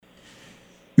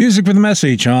Music with a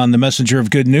message on the Messenger of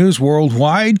Good News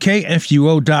worldwide,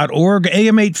 KFUO.org,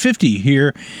 AM 850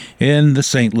 here in the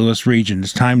St. Louis region.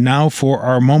 It's time now for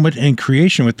our Moment in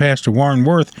Creation with Pastor Warren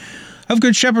Woerth of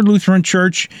Good Shepherd Lutheran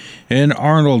Church in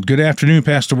Arnold. Good afternoon,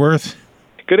 Pastor Woerth.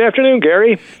 Good afternoon,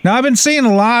 Gary. Now, I've been seeing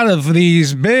a lot of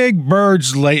these big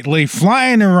birds lately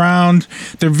flying around.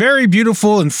 They're very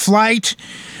beautiful in flight,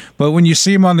 but when you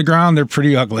see them on the ground, they're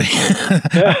pretty ugly.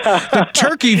 The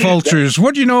turkey vultures.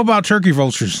 What do you know about turkey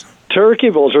vultures? Turkey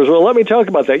vultures. Well, let me talk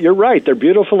about that. You're right. They're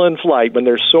beautiful in flight when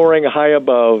they're soaring high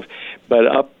above, but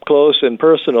up close and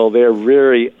personal, they're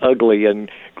very ugly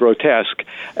and grotesque.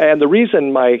 And the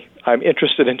reason I'm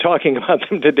interested in talking about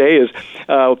them today is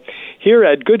here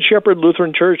at Good Shepherd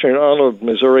Lutheran Church in Arnold,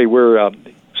 Missouri, we're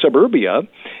suburbia,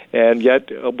 and yet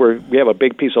we have a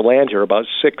big piece of land here, about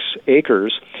 6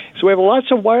 acres. So we have lots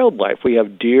of wildlife. We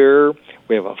have deer,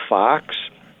 we have a fox,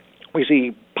 we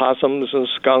see possums and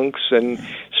skunks and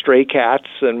stray cats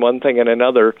and one thing and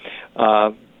another,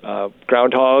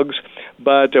 groundhogs.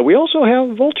 But we also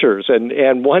have vultures,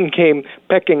 and one came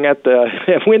pecking at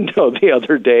the window the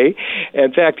other day.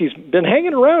 In fact, he's been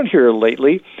hanging around here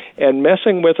lately and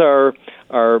messing with our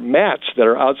mats that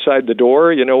are outside the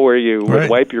door, you know, where you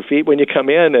wipe your feet when you come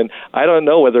in. And I don't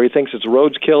know whether he thinks it's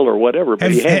roadkill or whatever,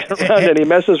 but he hangs around and he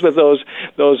messes with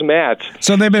those mats.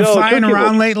 So they've been flying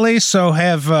around lately, so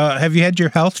have you had your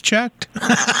health checked?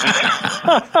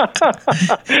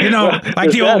 You know,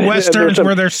 like the old Westerns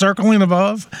where they're circling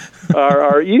above?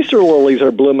 Our Easter lilies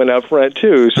are blooming up front,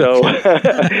 too, so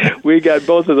we got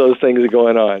both of those things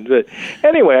going on. But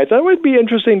anyway, I thought it would be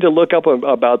interesting to look up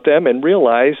about them and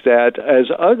realize that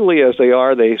as ugly as they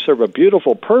are, they serve a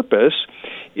beautiful purpose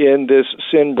in this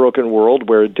sin-broken world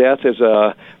where death is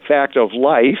a fact of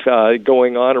life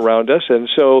going on around us. And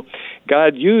so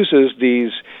God uses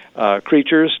these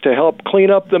creatures to help clean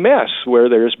up the mess where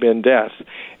there's been death.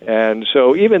 And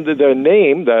so even the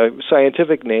name, the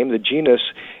scientific name, the genus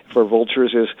for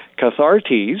vultures is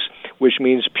Cathartes, which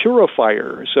means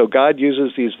purifier. So God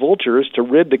uses these vultures to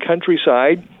rid the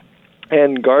countryside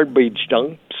and garbage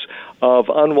dumps of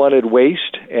unwanted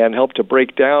waste and help to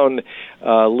break down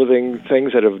living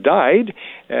things that have died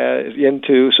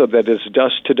so that it's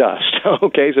dust to dust.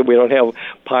 Okay, so we don't have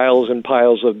piles and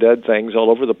piles of dead things all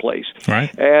over the place.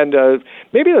 Right. And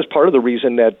maybe that's part of the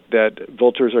reason that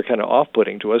vultures are kind of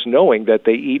off-putting to us, knowing that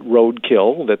they eat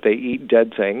roadkill, that they eat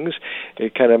dead things.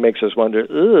 It kind of makes us wonder,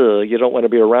 you don't want to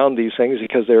be around these things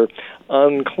because they're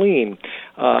unclean.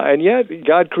 And yet,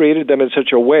 God created them in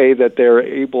such a way that they're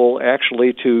able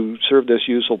actually to serve this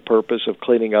useful purpose of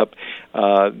cleaning up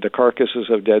the carcasses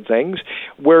of dead things,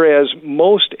 whereas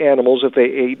most animals, if they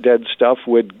ate dead stuff,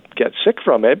 would get sick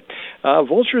from it.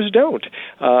 Vultures don't.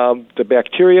 The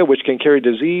bacteria, which can carry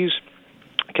disease,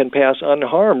 can pass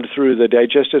unharmed through the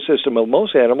digestive system of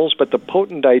most animals, but the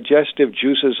potent digestive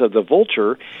juices of the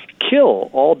vulture kill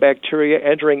all bacteria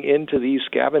entering into these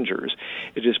scavengers.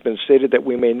 It has been stated that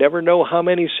we may never know how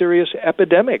many serious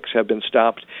epidemics have been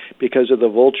stopped because of the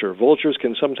vulture. Vultures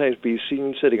can sometimes be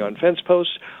seen sitting on fence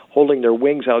posts, holding their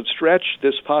wings outstretched.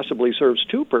 This possibly serves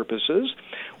 2 purposes.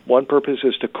 One purpose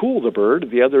is to cool the bird.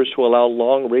 The other is to allow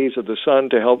long rays of the sun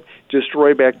to help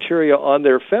destroy bacteria on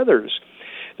their feathers.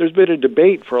 There's been a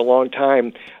debate for a long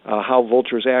time how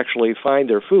vultures actually find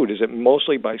their food. Is it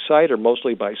mostly by sight or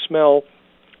mostly by smell?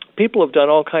 People have done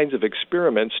all kinds of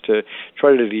experiments to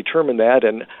try to determine that,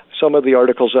 and some of the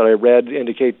articles that I read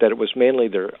indicate that it was mainly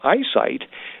their eyesight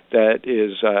that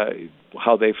is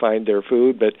how they find their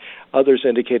food, but others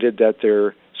indicated that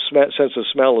their sense of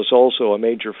smell is also a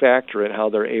major factor in how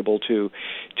they're able to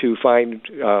find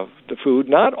the food.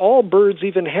 Not all birds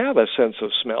even have a sense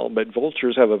of smell, but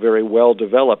vultures have a very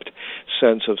well-developed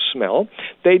sense of smell.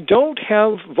 They don't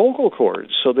have vocal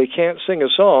cords, so they can't sing a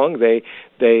song.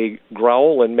 They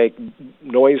growl and make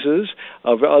noises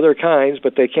of other kinds,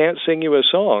 but they can't sing you a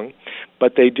song.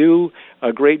 But they do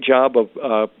a great job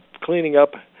of cleaning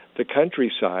up the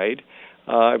countryside.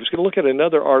 I was going to look at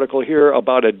another article here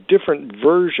about a different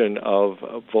version of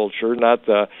vulture, not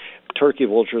the turkey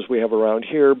vultures we have around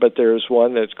here, but there's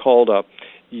one that's called a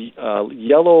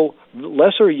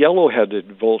lesser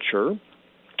yellow-headed vulture,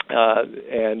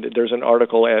 and there's an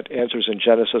article at Answers in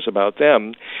Genesis about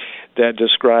them that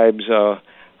describes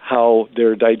how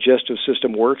their digestive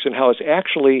system works and how it's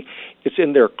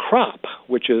in their crop,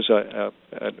 which is a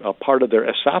part of their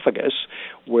esophagus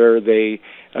where they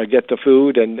get the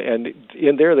food, and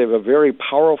in there they have a very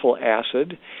powerful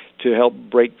acid to help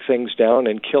break things down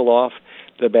and kill off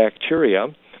the bacteria.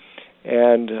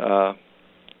 And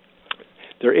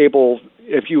they're able,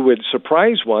 if you would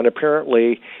surprise one,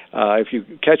 apparently If you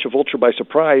catch a vulture by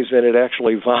surprise, then it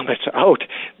actually vomits out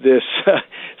this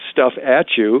stuff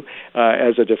at you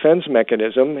as a defense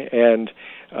mechanism, and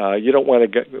you don't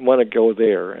want to go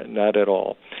there, not at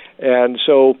all. And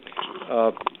so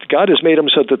God has made them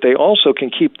so that they also can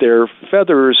keep their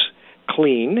feathers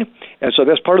clean, and so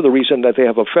that's part of the reason that they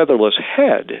have a featherless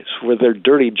head for their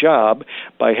dirty job.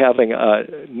 By having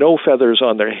no feathers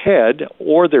on their head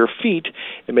or their feet,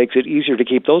 it makes it easier to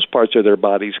keep those parts of their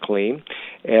bodies clean,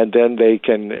 and then they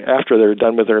can, after they're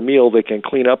done with their meal, they can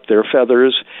clean up their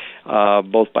feathers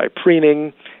both by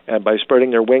preening and by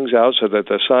spreading their wings out so that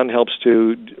the sun helps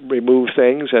to remove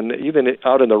things. And even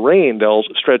out in the rain, they'll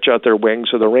stretch out their wings,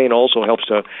 so the rain also helps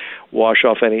to wash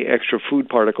off any extra food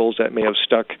particles that may have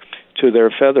stuck to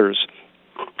their feathers.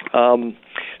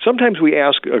 Sometimes we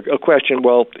ask a question,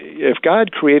 well, if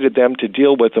God created them to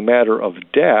deal with the matter of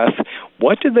death,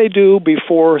 what did they do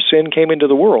before sin came into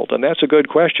the world? And that's a good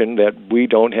question that we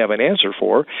don't have an answer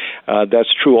for. That's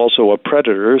true also of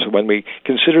predators. When we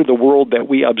consider the world that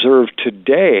we observe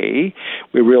today,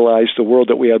 we realize the world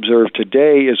that we observe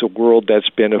today is a world that's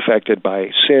been affected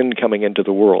by sin coming into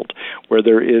the world, where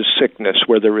there is sickness,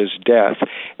 where there is death,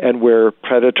 and where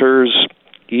predators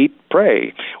eat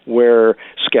prey, where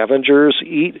scavengers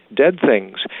eat dead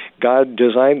things. God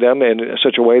designed them in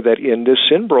such a way that in this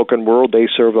sin-broken world, they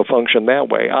serve a function that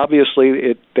way.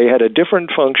 Obviously, they had a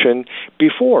different function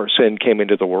before sin came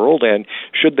into the world, and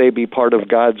should they be part of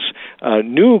God's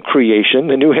new creation,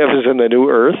 the new heavens and the new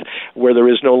earth, where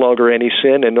there is no longer any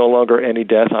sin and no longer any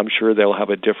death, I'm sure they'll have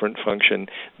a different function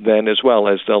then as well,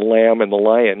 as the lamb and the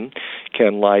lion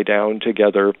can lie down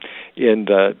together in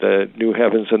the new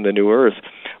heavens and the new earth.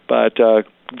 But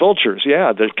vultures,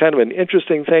 yeah, they're kind of an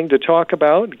interesting thing to talk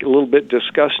about, a little bit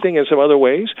disgusting in some other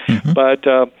ways. Mm-hmm. But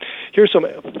here's some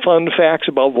fun facts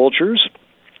about vultures.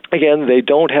 Again, they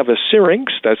don't have a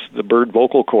syrinx, that's the bird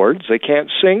vocal cords. They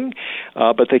can't sing,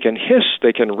 but they can hiss,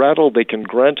 they can rattle, they can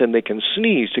grunt, and they can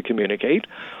sneeze to communicate.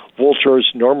 Vultures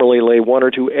normally lay 1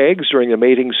 or 2 eggs during the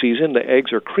mating season. The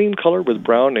eggs are cream-colored with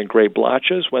brown and gray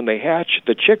blotches. When they hatch,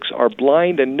 the chicks are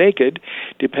blind and naked,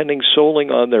 depending solely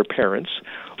on their parents.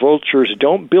 Vultures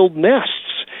don't build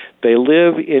nests. They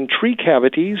live in tree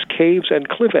cavities, caves, and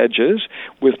cliff edges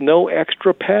with no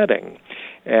extra padding.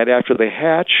 And after they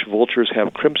hatch, vultures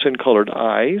have crimson-colored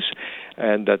eyes,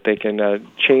 and that they can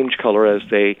change color as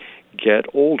they get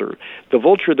older. The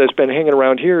vulture that's been hanging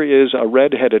around here is a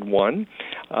red-headed one,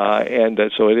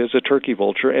 so it is a turkey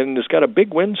vulture, and it's got a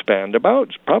big wingspan, about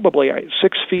probably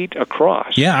 6 feet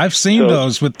across. Yeah, I've seen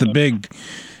those with the big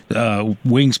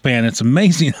wingspan. It's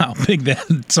amazing how big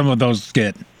some of those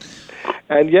get.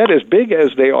 And yet, as big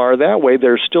as they are that way,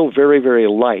 they're still very, very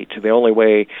light. They only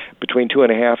weigh between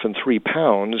 2.5 and 3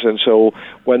 pounds, and so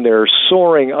when they're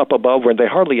soaring up above, when they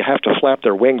hardly have to flap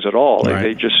their wings at all, right.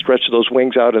 They just stretch those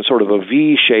wings out in sort of a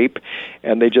V shape,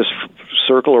 and they just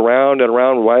circle around and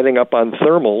around, riding up on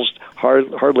thermals,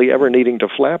 hardly ever needing to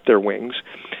flap their wings.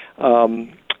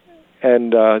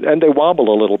 And they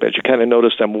wobble a little bit. You kind of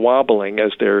notice them wobbling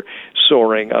as they're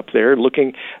soaring up there,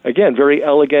 looking, again, very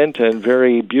elegant and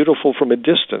very beautiful from a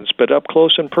distance. But up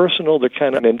close and personal, they're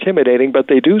kind of intimidating, but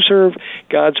they do serve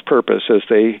God's purpose as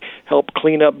they help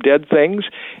clean up dead things,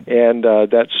 and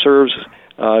that serves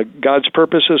God's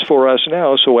purposes for us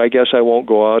now, so I guess I won't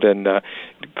go out and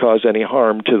cause any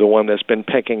harm to the one that's been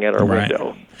pecking at our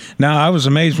window. Now, I was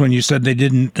amazed when you said they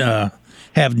didn't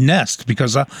have nests,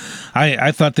 because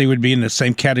I thought they would be in the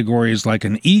same category as like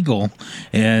an eagle,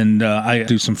 and I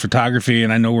do some photography,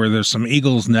 and I know where there's some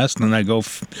eagles' nests, and I go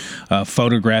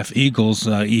photograph eagles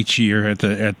each year at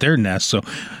their nest. So,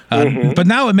 but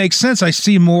now it makes sense. I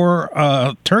see more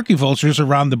turkey vultures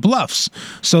around the bluffs,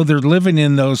 so they're living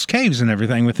in those caves and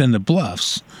everything within the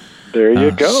bluffs. There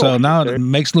you go. So now it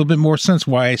makes a little bit more sense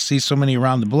why I see so many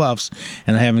around the bluffs,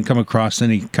 and I haven't come across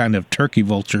any kind of turkey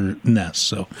vulture nests.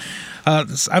 So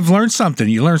I've learned something.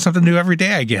 You learn something new every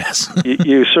day, I guess.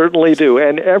 You certainly do.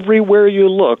 And everywhere you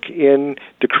look in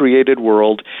the created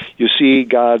world, you see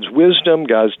God's wisdom,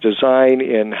 God's design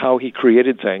in how He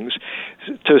created things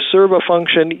to serve a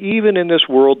function even in this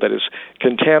world that is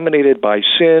contaminated by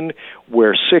sin,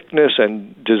 where sickness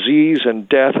and disease and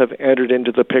death have entered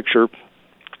into the picture.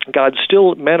 God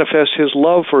still manifests His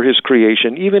love for His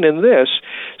creation, even in this,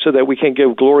 so that we can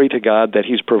give glory to God that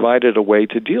He's provided a way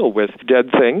to deal with dead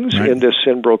things in this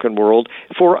sin-broken world,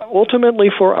 ultimately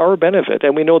for our benefit.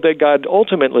 And we know that God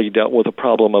ultimately dealt with the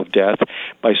problem of death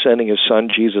by sending His Son,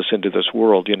 Jesus, into this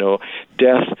world. You know,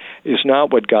 death is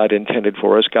not what God intended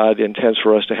for us. God intends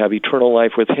for us to have eternal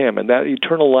life with Him, and that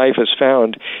eternal life is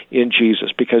found in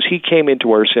Jesus, because He came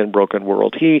into our sin-broken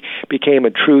world. He became a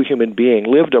true human being,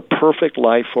 lived a perfect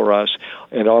life for us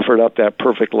and offered up that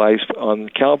perfect life on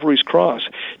Calvary's cross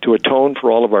to atone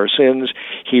for all of our sins.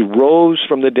 He rose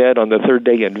from the dead on the third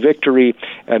day in victory,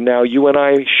 and now you and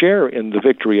I share in the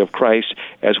victory of Christ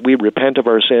as we repent of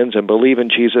our sins and believe in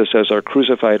Jesus as our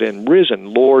crucified and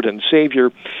risen Lord and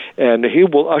Savior, and He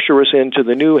will usher us into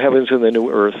the new heavens and the new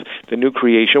earth, the new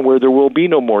creation, where there will be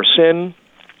no more sin,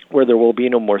 where there will be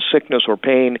no more sickness or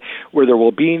pain, where there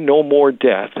will be no more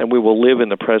death, and we will live in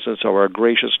the presence of our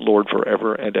gracious Lord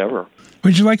forever and ever.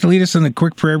 Would you like to lead us in a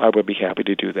quick prayer? I would be happy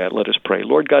to do that. Let us pray.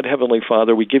 Lord God, Heavenly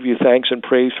Father, we give you thanks and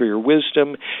praise for your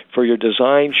wisdom, for your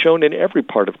design shown in every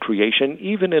part of creation,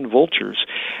 even in vultures.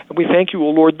 And we thank you,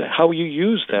 O Lord, how you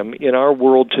use them in our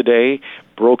world today,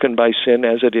 broken by sin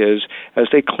as it is, as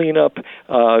they clean up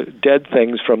dead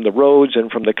things from the roads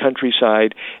and from the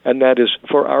countryside, and that is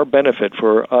for our benefit,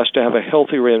 for us to have a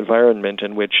healthier environment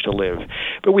in which to live.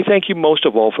 But we thank you most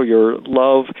of all for your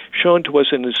love shown to us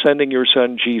in sending your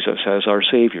Son Jesus as our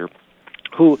Savior,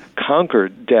 who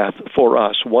conquered death for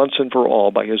us once and for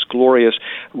all by his glorious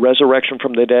resurrection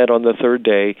from the dead on the third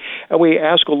day. And we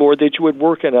ask, O Lord, that you would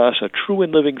work in us a true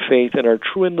and living faith in our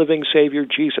true and living Savior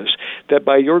Jesus, that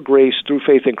by your grace through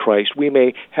faith in Christ we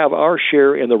may have our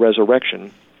share in the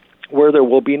resurrection, where there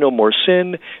will be no more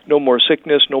sin, no more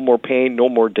sickness, no more pain, no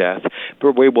more death,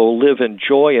 but we will live in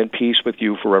joy and peace with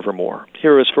you forevermore.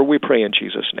 Hear us, for we pray in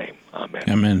Jesus' name. Amen.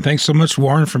 Amen. Thanks so much,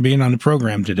 Warren, for being on the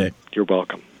program today. You're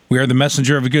welcome. We are the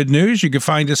messenger of good news. You can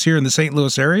find us here in the St.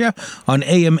 Louis area on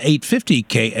AM 850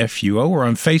 KFUO. We're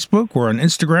on Facebook, we're on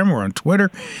Instagram, we're on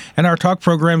Twitter, and our talk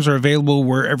programs are available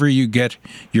wherever you get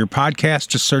your podcast.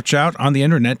 Just search out on the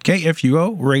internet,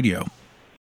 KFUO Radio.